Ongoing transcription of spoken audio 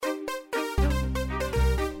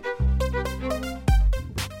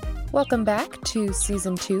Welcome back to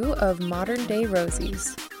Season 2 of Modern Day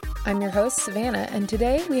Rosies. I'm your host, Savannah, and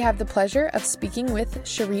today we have the pleasure of speaking with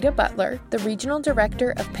Sharita Butler, the Regional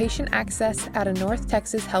Director of Patient Access at a North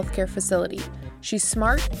Texas healthcare facility. She's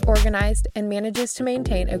smart, organized, and manages to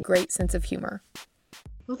maintain a great sense of humor.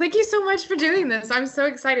 Well, thank you so much for doing this. I'm so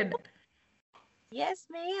excited. Yes,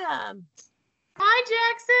 ma'am. Hi,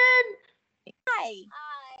 Jackson.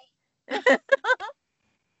 Hi.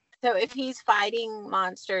 So if he's fighting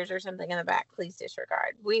monsters or something in the back, please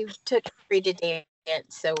disregard. We took free to dance,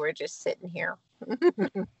 so we're just sitting here.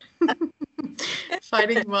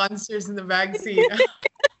 Fighting monsters in the back seat.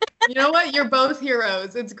 You know what? You're both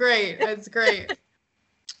heroes. It's great. It's great.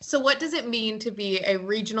 So what does it mean to be a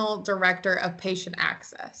Regional Director of Patient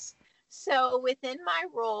Access? So within my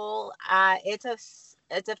role,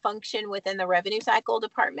 it's a function within the revenue cycle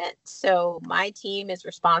department. So my team is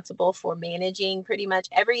responsible for managing pretty much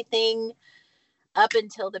everything up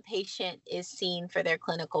until the patient is seen for their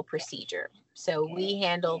clinical procedure. So we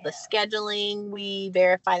handle the scheduling, we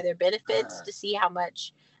verify their benefits to see how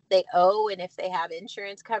much they owe, and if they have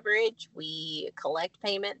insurance coverage, we collect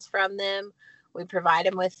payments from them. We provide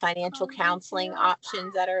them with financial counseling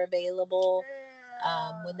options that are available.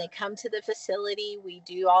 When they come to the facility, we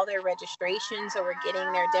do all their registration. So we're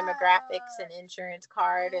getting their demographics and insurance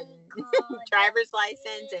card and driver's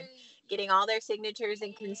license and getting all their signatures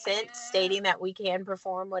and consent stating that we can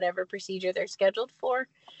perform whatever procedure they're scheduled for.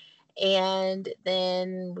 And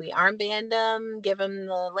then we armband them, give them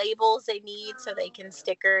the labels they need so they can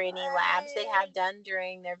sticker any labs they have done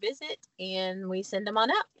during their visit, and we send them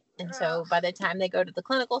on up. And so by the time they go to the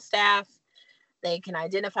clinical staff, they can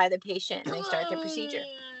identify the patient and they start their procedure.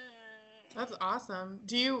 That's awesome.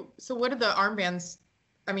 So what are the armbands?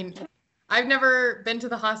 I mean, I've never been to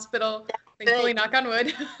the hospital, thankfully, knock on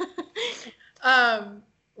wood.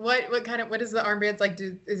 What is the armbands like?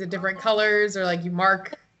 Is it different colors or like you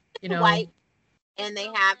mark, White, and they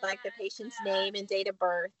have like the patient's name and date of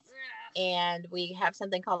birth. And we have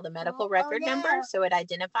something called the medical record number. So it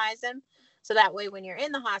identifies them. So that way, when you're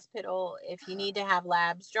in the hospital, if you need to have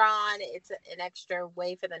labs drawn, it's an extra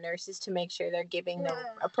way for the nurses to make sure they're giving the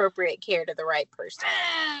appropriate care to the right person.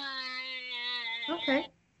 Okay.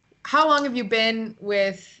 How long have you been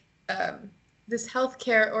with this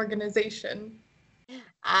healthcare organization?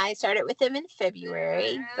 I started with them in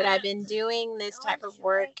February, but I've been doing this type of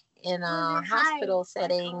work in a hospital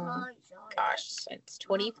setting, since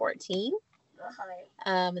 2014.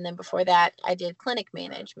 And then before that, I did clinic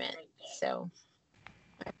management. So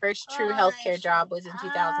my first true healthcare job was in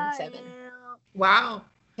 2007. Wow.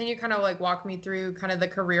 Can you kind of like walk me through kind of the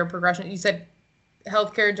career progression? You said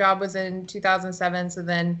healthcare job was in 2007. So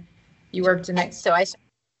then you worked in it. So I started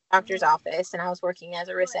in a doctor's office and I was working as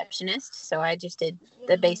a receptionist. So I just did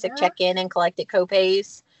the basic check-in and collected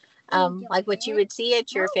co-pays, like what you would see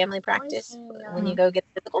at your family practice when you go get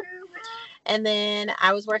physical. And then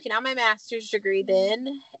I was working on my master's degree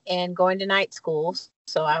then and going to night school.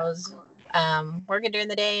 So I was working during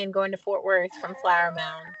the day and going to Fort Worth from Flower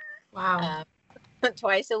Mound. Wow.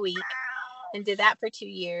 Twice a week, and did that for 2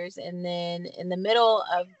 years. And then in the middle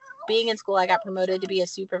of being in school, I got promoted to be a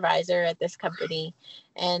supervisor at this company.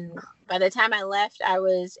 And by the time I left, I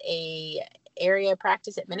was a area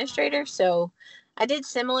practice administrator. So I did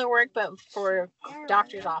similar work, but for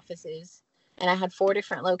doctor's offices. And I had 4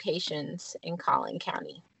 different locations in Collin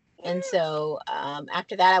County. And so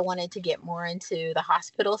after that, I wanted to get more into the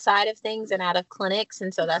hospital side of things and out of clinics.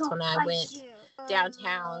 And so that's when I went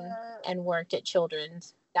downtown and worked at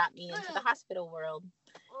Children's, got me into the hospital world.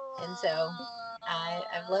 And so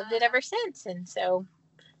I've loved it ever since. And so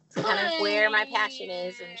it's kind of where my passion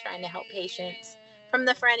is, and trying to help patients from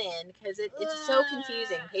the front end, because it's so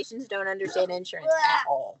confusing. Patients don't understand insurance at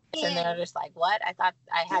all. And they're just like, what? I thought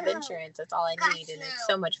I have insurance. That's all I need. And it's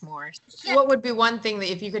so much more. What would be one thing that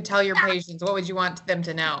if you could tell your patients, what would you want them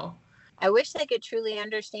to know? I wish they could truly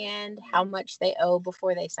understand how much they owe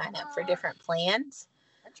before they sign up for different plans.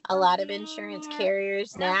 A lot of insurance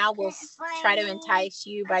carriers now will try to entice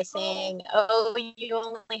you by saying, oh, you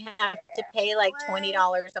only have to pay like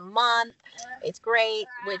 $20 a month. It's great,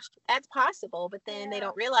 which that's possible. But then they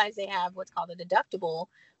don't realize they have what's called a deductible,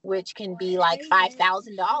 which can be like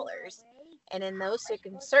 $5,000. And in those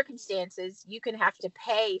circumstances, you can have to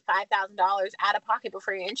pay $5,000 out of pocket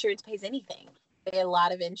before your insurance pays anything. A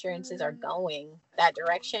lot of insurances are going that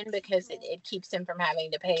direction because it keeps them from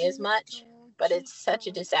having to pay as much. But it's such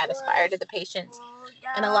a dissatisfier to the patients.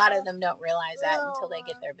 And a lot of them don't realize that until they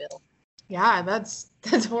get their bill. Yeah, that's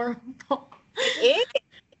horrible.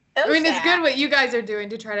 I mean, it's good what you guys are doing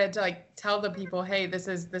to try to like tell the people, hey, this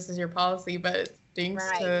is your policy, but it stinks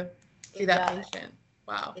to see that patient.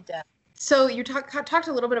 Wow. It does. So you talked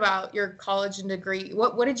a little bit about your college and degree.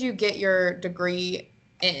 What did you get your degree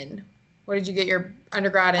in? What did you get your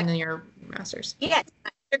undergrad and then your master's? Yes,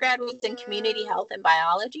 my undergrad was in community health and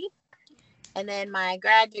biology. And then my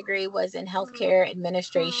grad degree was in healthcare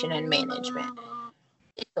administration and management.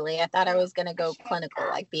 Initially, I thought I was going to go clinical,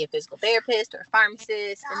 like be a physical therapist or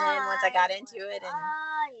pharmacist. And then once I got into it and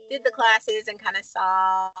did the classes and kind of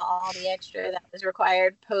saw all the extra that was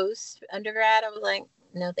required post undergrad, I was like,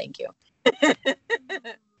 no, thank you.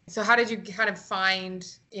 So how did you kind of find,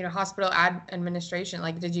 hospital administration?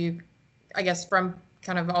 Like, did you, I guess, from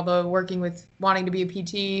kind of although working with wanting to be a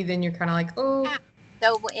PT, then you're kind of like, oh.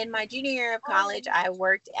 So in my junior year of college, I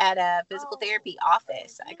worked at a physical therapy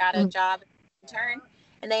office. I got a job intern,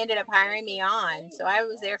 and they ended up hiring me on. So I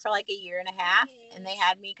was there for like a year and a half, and they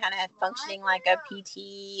had me kind of functioning like a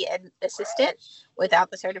PT assistant without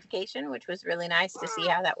the certification, which was really nice to see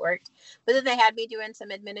how that worked. But then they had me doing some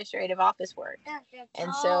administrative office work.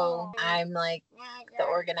 And so I'm like the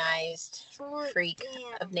organized freak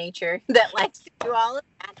of nature that likes to do all of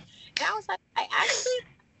that. And I was like, I actually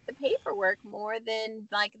the paperwork more than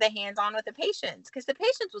like the hands-on with the patients, because the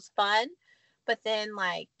patients was fun, but then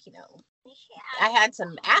like I had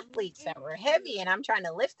some athletes that were heavy and I'm trying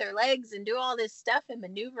to lift their legs and do all this stuff and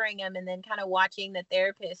maneuvering them, and then kind of watching the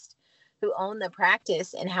therapist who owned the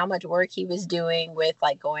practice and how much work he was doing with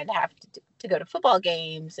like going to have to go to football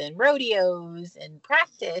games and rodeos and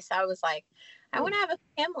practice. I was like, I want to have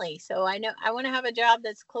a family, so I know I want to have a job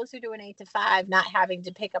that's closer to an 8 to 5, not having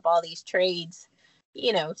to pick up all these trades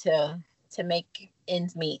to make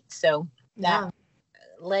ends meet. So that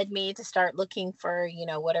led me to start looking for,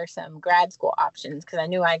 what are some grad school options, because I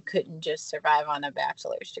knew I couldn't just survive on a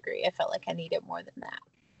bachelor's degree. I felt like I needed more than that.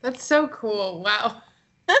 That's so cool. Wow.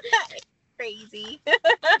 Crazy.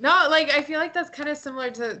 No, like I feel like that's kind of similar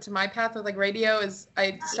to my path with like radio. Is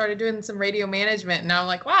I started doing some radio management, and now I'm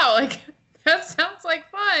like, wow, like that sounds like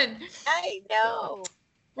fun. I know.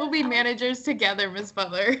 We'll be managers together, Miss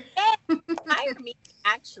Butler. Hire me.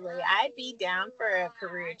 Actually, I'd be down for a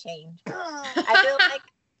career change. I feel like,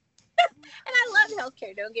 and I love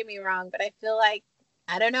healthcare, don't get me wrong, but I feel like,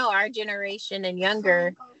 I don't know, our generation and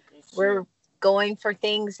younger, we're going for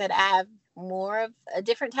things that have more of a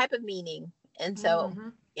different type of meaning. And so,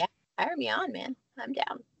 yeah, hire me on, man. I'm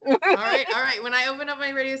down. All right. When I open up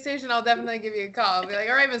my radio station, I'll definitely give you a call. I'll be like,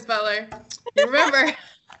 all right, Miss Butler, you remember.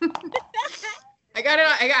 I got it.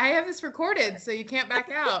 I have this recorded, so you can't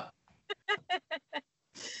back out.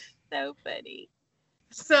 So funny.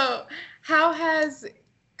 So, how has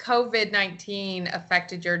COVID-19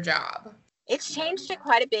 affected your job? It's changed it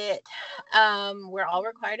quite a bit. We're all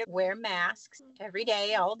required to wear masks every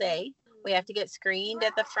day, all day. We have to get screened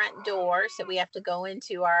at the front door. So we have to go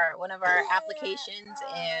into one of our applications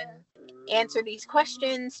and answer these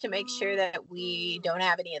questions to make sure that we don't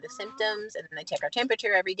have any of the symptoms. And then they take our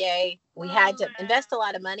temperature every day. We had to invest a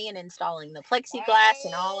lot of money in installing the plexiglass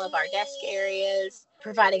in all of our desk areas,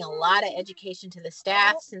 providing a lot of education to the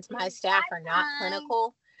staff. Since my staff are not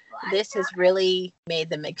clinical, this has really made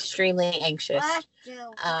them extremely anxious.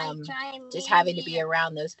 Just having to be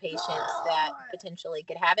around those patients that potentially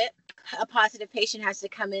could have it. A positive patient has to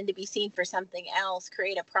come in to be seen for something else,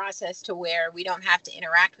 create a process to where we don't have to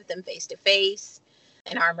interact with them face to face.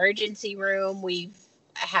 In our emergency room, we've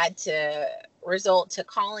had to resort to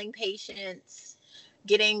calling patients,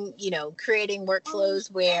 creating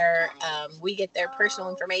workflows where we get their personal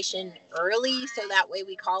information early, so that way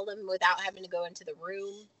we call them without having to go into the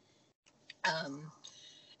room.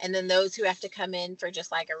 And then those who have to come in for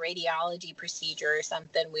just like a radiology procedure or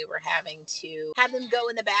something, we were having to have them go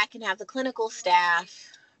in the back and have the clinical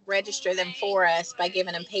staff register them for us by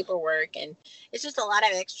giving them paperwork. And it's just a lot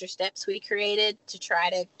of extra steps we created to try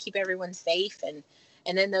to keep everyone safe.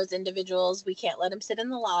 And then those individuals, we can't let them sit in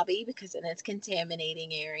the lobby because then it's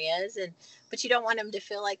contaminating areas. But you don't want them to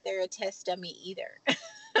feel like they're a test dummy either.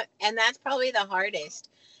 And that's probably the hardest,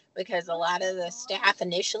 because a lot of the staff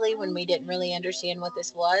initially, when we didn't really understand what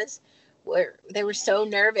this was, they were so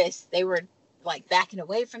nervous. They were like backing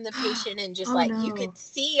away from the patient, and just you could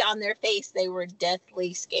see on their face, they were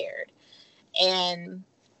deathly scared. And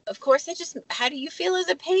of course, how do you feel as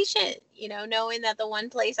a patient, knowing that the one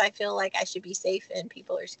place I feel like I should be safe and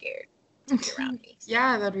people are scared to be around me. So,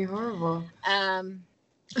 yeah, that'd be horrible.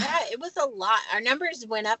 Yeah, it was a lot. Our numbers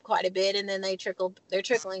went up quite a bit, and then they're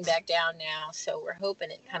trickling back down now. So we're hoping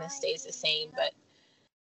it kind of stays the same. But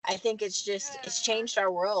I think it's changed our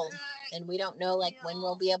world, and we don't know like when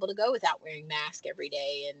we'll be able to go without wearing masks every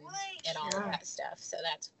day and all of that stuff. So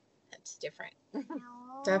that's different.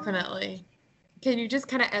 Definitely. Can you just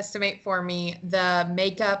kind of estimate for me the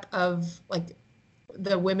makeup of like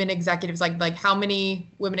the women executives, like how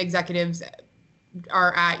many women executives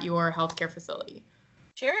are at your healthcare facility?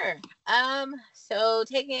 Sure. So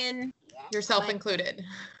taking yourself included.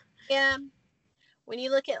 Yeah. When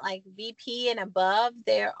you look at like VP and above,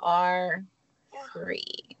 there are 3.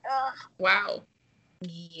 Wow.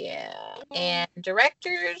 Yeah. And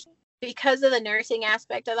directors, because of the nursing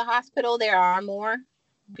aspect of the hospital, there are more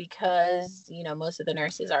because, most of the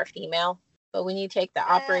nurses are female. But when you take the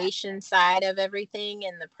operations side of everything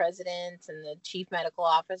and the presidents and the chief medical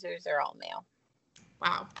officers, they're all male.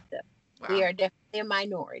 Wow. So wow. We are definitely a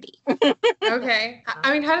minority. Okay.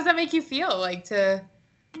 I mean, how does that make you feel? Like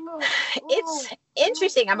It's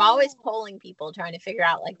interesting. I'm always polling people, trying to figure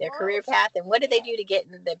out like their career path and what do they do to get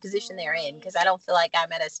in the position they're in, because I don't feel like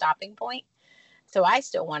I'm at a stopping point. So I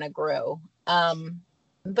still want to grow.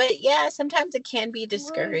 But yeah, sometimes it can be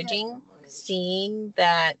discouraging seeing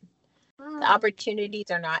that the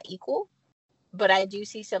opportunities are not equal. But I do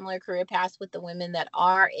see similar career paths with the women that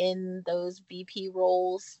are in those VP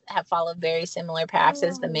roles, have followed very similar paths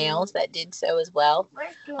as the males that did so as well.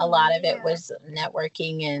 A lot of it was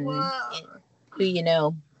networking and who you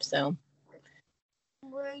know. So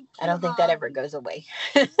I don't think that ever goes away.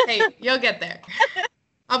 Hey, you'll get there.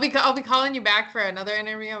 I'll be calling you back for another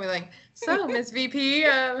interview. I'll be like, so Miss VP,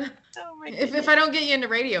 if I don't get you into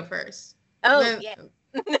radio first. Yeah.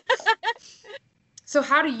 So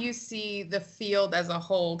how do you see the field as a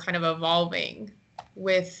whole kind of evolving,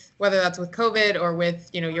 with whether that's with COVID or with,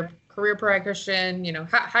 your career progression,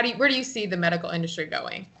 where do you see the medical industry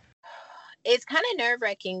going? It's kind of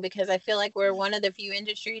nerve-wracking because I feel like we're one of the few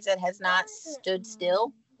industries that has not stood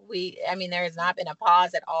still. There has not been a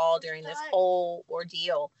pause at all during this whole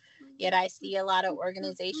ordeal. Yet I see a lot of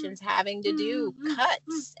organizations having to do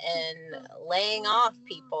cuts and laying off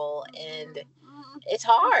people, and it's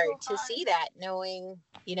hard to see that, knowing,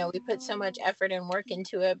 we put so much effort and work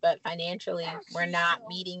into it, but financially we're not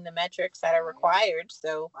meeting the metrics that are required.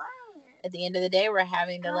 So at the end of the day, we're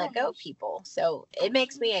having to let go people. So it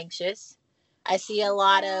makes me anxious. I see a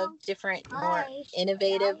lot of different, more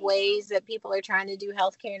innovative ways that people are trying to do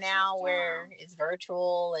healthcare now, where it's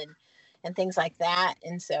virtual and things like that.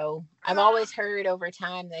 And so I've always heard over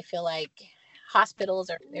time, they feel like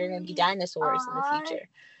they're going to be dinosaurs in the future.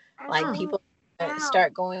 Like people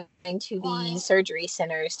start going to the surgery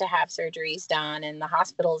centers to have surgeries done, and the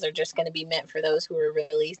hospitals are just going to be meant for those who are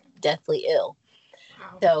really deathly ill.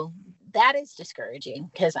 Wow. So that is discouraging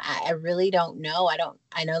because I really don't know.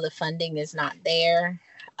 I know the funding is not there.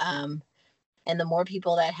 And the more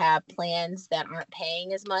people that have plans that aren't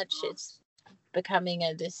paying as much, it's becoming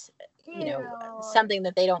something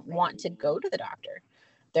that they don't want to go to the doctor.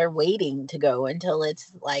 They're waiting to go until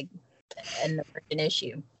it's like an emergent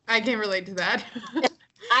issue. I can relate to that.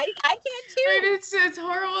 I can too. I mean, it's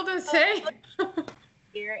horrible to say.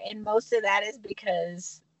 And most of that is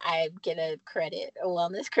because I get a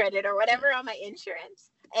wellness credit or whatever on my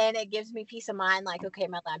insurance. And it gives me peace of mind, like, okay,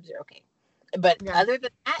 my labs are okay. But other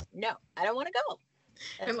than that, no, I don't want to go.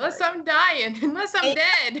 Unless I'm dying, unless I'm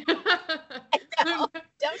dead. No,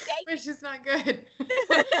 don't take Which is not good.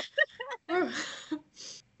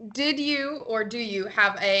 Did you or do you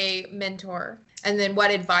have a mentor? And then what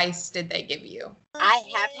advice did they give you? I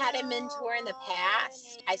have had a mentor in the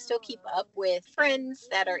past. I still keep up with friends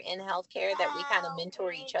that are in healthcare that we kind of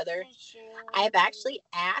mentor each other. I've actually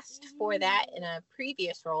asked for that in a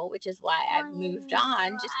previous role, which is why I've moved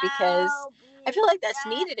on, just because I feel like that's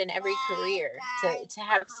needed in every career, to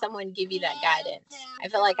have someone give you that guidance. I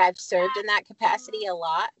feel like I've served in that capacity a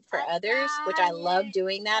lot for others, which I love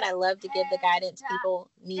doing that. I love to give the guidance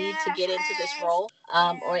people need to get into this role,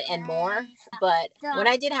 and more. But when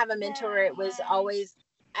I did have a mentor, it was always,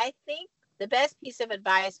 I think the best piece of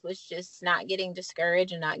advice was just not getting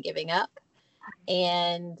discouraged and not giving up,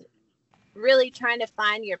 and really trying to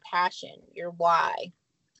find your passion, your why.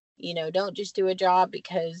 Don't just do a job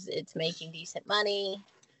because it's making decent money.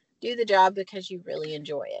 Do the job because you really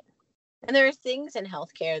enjoy it. And there are things in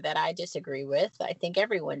healthcare that I disagree with. I think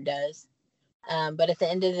everyone does. But at the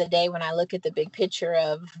end of the day, when I look at the big picture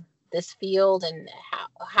of this field and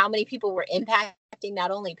how many people were impacting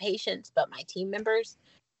not only patients, but my team members,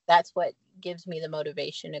 that's what gives me the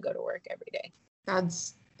motivation to go to work every day.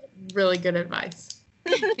 That's really good advice.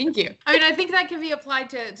 Thank you. I mean, I think that can be applied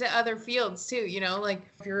to other fields too, like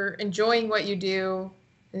if you're enjoying what you do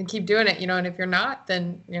and keep doing it, and if you're not,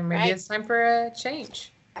 then maybe It's time for a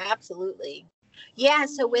change. Absolutely. Yeah.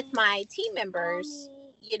 So with my team members,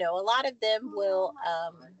 a lot of them will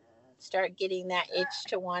start getting that itch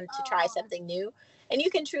to want to try something new. And you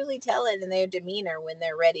can truly tell it in their demeanor when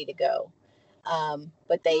they're ready to go.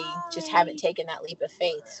 But they just haven't taken that leap of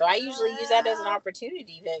faith. So I usually use that as an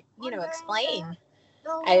opportunity to, explain.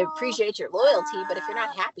 I appreciate your loyalty, but if you're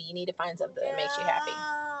not happy, you need to find something that makes you happy.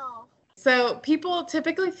 So people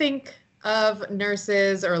typically think of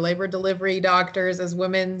nurses or labor delivery doctors as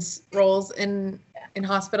women's roles in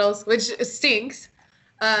hospitals, which stinks.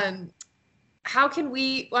 How can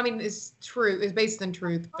we, well, I mean, it's true, it's based on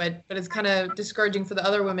truth, but it's kind of discouraging for the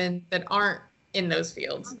other women that aren't in those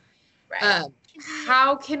fields. Right.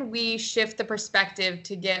 How can we shift the perspective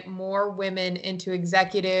to get more women into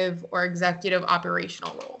executive or executive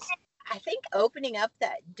operational roles? I think opening up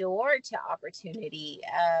that door to opportunity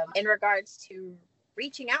in regards to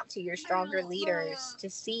reaching out to your stronger leaders to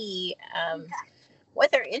see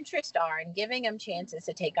what their interests are and giving them chances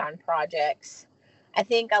to take on projects. I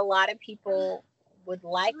think a lot of people would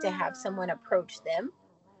like to have someone approach them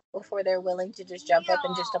before they're willing to just jump up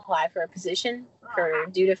and just apply for a position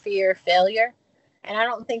due to fear of failure. And I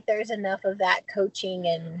don't think there's enough of that coaching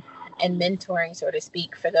and mentoring, so to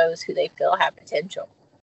speak, for those who they feel have potential.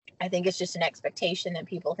 I think it's just an expectation that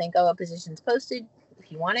people think, oh, a position's posted.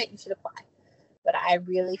 If you want it, you should apply. But I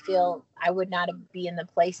really feel I would not be in the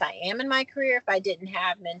place I am in my career if I didn't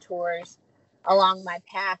have mentors along my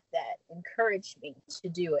path that encouraged me to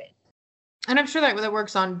do it. And I'm sure that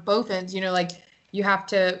works on both ends, like you have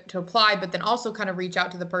to apply, but then also kind of reach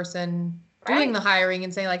out to the person doing the hiring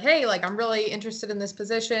and say like, hey, like I'm really interested in this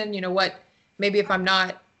position. Maybe if I'm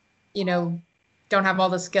not, don't have all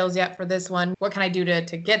the skills yet for this one, what can I do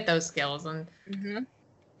to get those skills and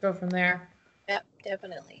go from there? Yep,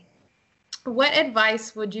 definitely. What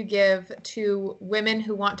advice would you give to women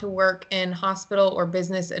who want to work in hospital or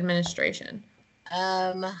business administration?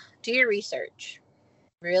 Do your research.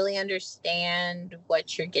 Really understand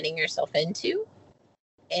what you're getting yourself into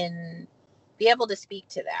and be able to speak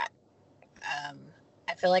to that.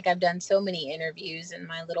 I feel like I've done so many interviews in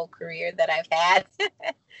my little career that I've had,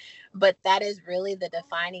 but that is really the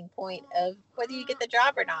defining point of whether you get the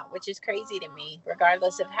job or not, which is crazy to me,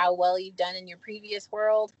 regardless of how well you've done in your previous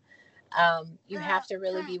world. You have to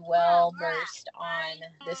really be well versed on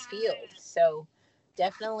this field. So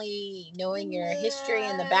definitely knowing your history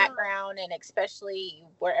and the background, and especially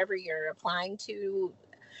wherever you're applying to,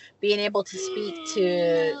 being able to speak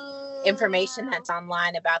to information that's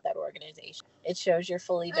online about that organization. It shows you're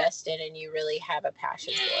fully vested and you really have a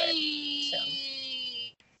passion for it. So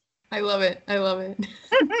I love it.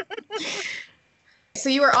 So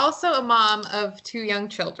you are also a mom of 2 young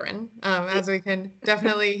children, as we can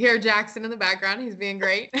definitely hear Jackson in the background. He's being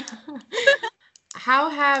great. How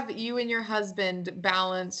have you and your husband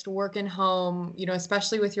balanced work and home,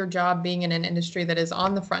 especially with your job being in an industry that is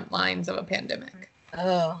on the front lines of a pandemic?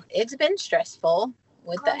 Oh, it's been stressful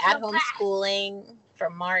with the at-home schooling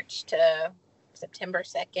from March to September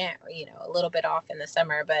 2nd, a little bit off in the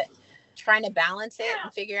summer, but trying to balance it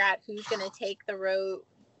and figure out who's going to take the road,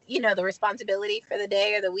 the responsibility for the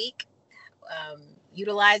day or the week.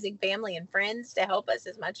 Utilizing family and friends to help us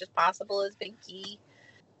as much as possible has been key.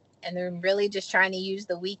 And then really just trying to use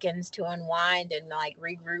the weekends to unwind and like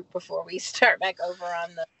regroup before we start back over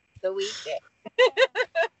on the weekday.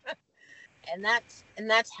 and that's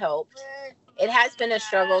helped. It has been a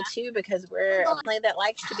struggle too, because we're a family that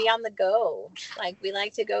likes to be on the go. Like we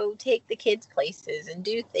like to go take the kids places and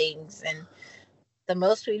do things. And the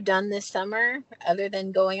most we've done this summer, other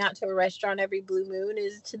than going out to a restaurant every blue moon,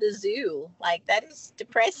 is to the zoo. Like that is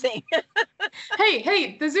depressing.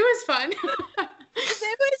 Hey, the zoo is fun. The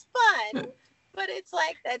zoo is fun, but it's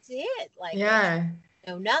like, that's it. Like, yeah.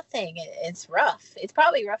 Nothing. It's rough. It's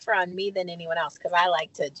probably rougher on me than anyone else, because I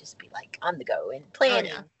like to just be like on the go and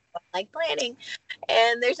planning. Oh, yeah. I like planning,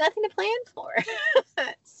 and there's nothing to plan for.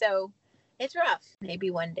 So it's rough.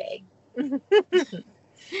 Maybe one day. And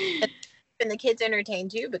the kids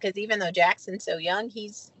entertained too, because even though Jackson's so young,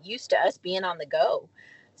 he's used to us being on the go.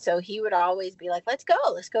 So he would always be like, let's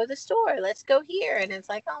go to the store. Let's go here. And it's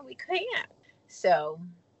like, oh, we can't. So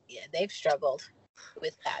yeah, they've struggled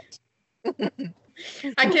with that.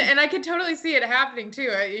 I can totally see it happening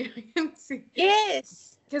too. You can see.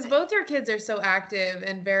 Yes. Because both your kids are so active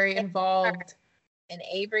and very involved. And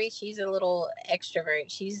Avery, she's a little extrovert.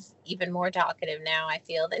 She's even more talkative now, I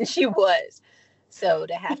feel, than she was. So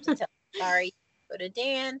to have to tell her, sorry, you can't go to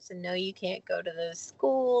dance, and no, you can't go to the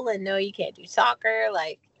school, and no, you can't do soccer.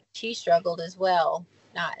 Like, she struggled as well,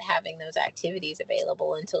 not having those activities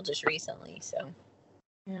available until just recently. So,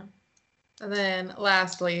 yeah. And then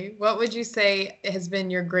lastly, what would you say has been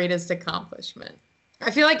your greatest accomplishment? I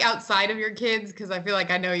feel like outside of your kids, because I feel like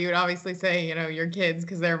I know you would obviously say, your kids,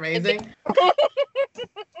 because they're amazing.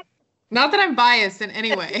 Not that I'm biased in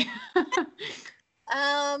any way.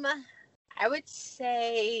 I I would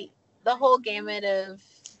say the whole gamut of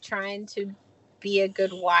trying to be a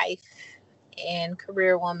good wife and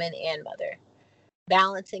career woman and mother,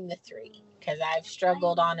 balancing the three, because I've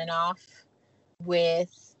struggled on and off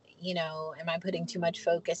with, am I putting too much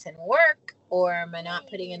focus in work, or am I not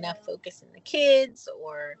putting enough focus in the kids,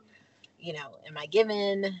 or, am I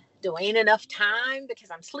giving Dwayne enough time because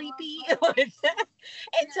I'm sleepy?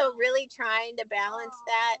 And so really trying to balance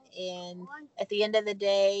that. And at the end of the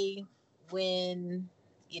day, when,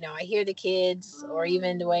 I hear the kids or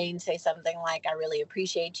even Dwayne say something like, I really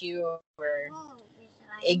appreciate you, or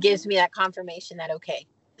it gives me that confirmation that, okay,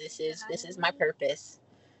 this is my purpose.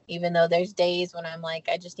 Even though there's days when I'm like,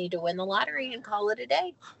 I just need to win the lottery and call it a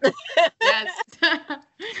day. Yes.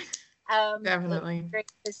 Definitely. It's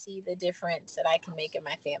great to see the difference that I can make in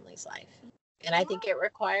my family's life. And I think it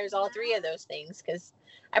requires all three of those things, because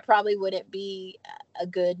I probably wouldn't be a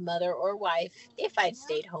good mother or wife if I'd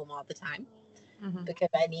stayed home all the time. Mm-hmm. Because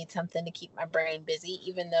I need something to keep my brain busy.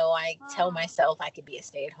 Even though I tell myself I could be a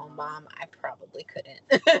stay-at-home mom, I probably couldn't.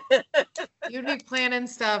 You'd be planning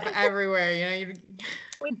stuff everywhere,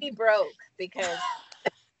 We'd be broke, because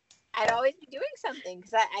I'd always be doing something,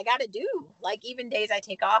 because I got to do. Like, even days I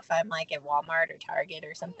take off, I'm like at Walmart or Target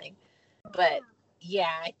or something. But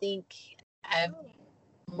yeah, I think I've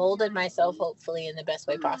molded myself, hopefully, in the best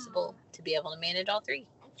way possible to be able to manage all three.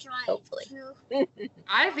 Hopefully.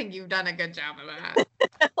 I think you've done a good job of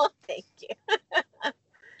that. Well, thank you.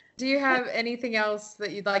 Do you have anything else that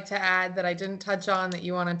you'd like to add that I didn't touch on that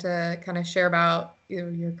you wanted to kind of share about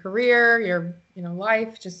your career, your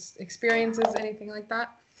life, just experiences, anything like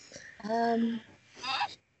that? I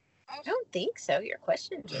don't think so. Your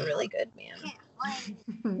questions are really good,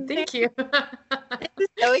 man. Thank you. This is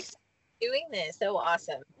so exciting doing this. So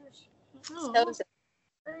awesome. Oh.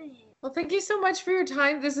 Well, thank you so much for your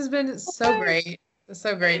time. This has been so great.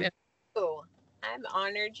 So great. Oh, I'm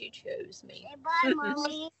honored you chose me. Say bye,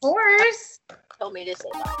 Mommy. Of course. Told me to say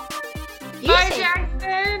bye. Bye,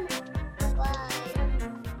 Jackson. Bye.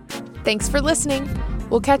 Thanks for listening.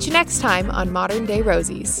 We'll catch you next time on Modern Day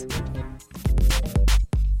Rosies.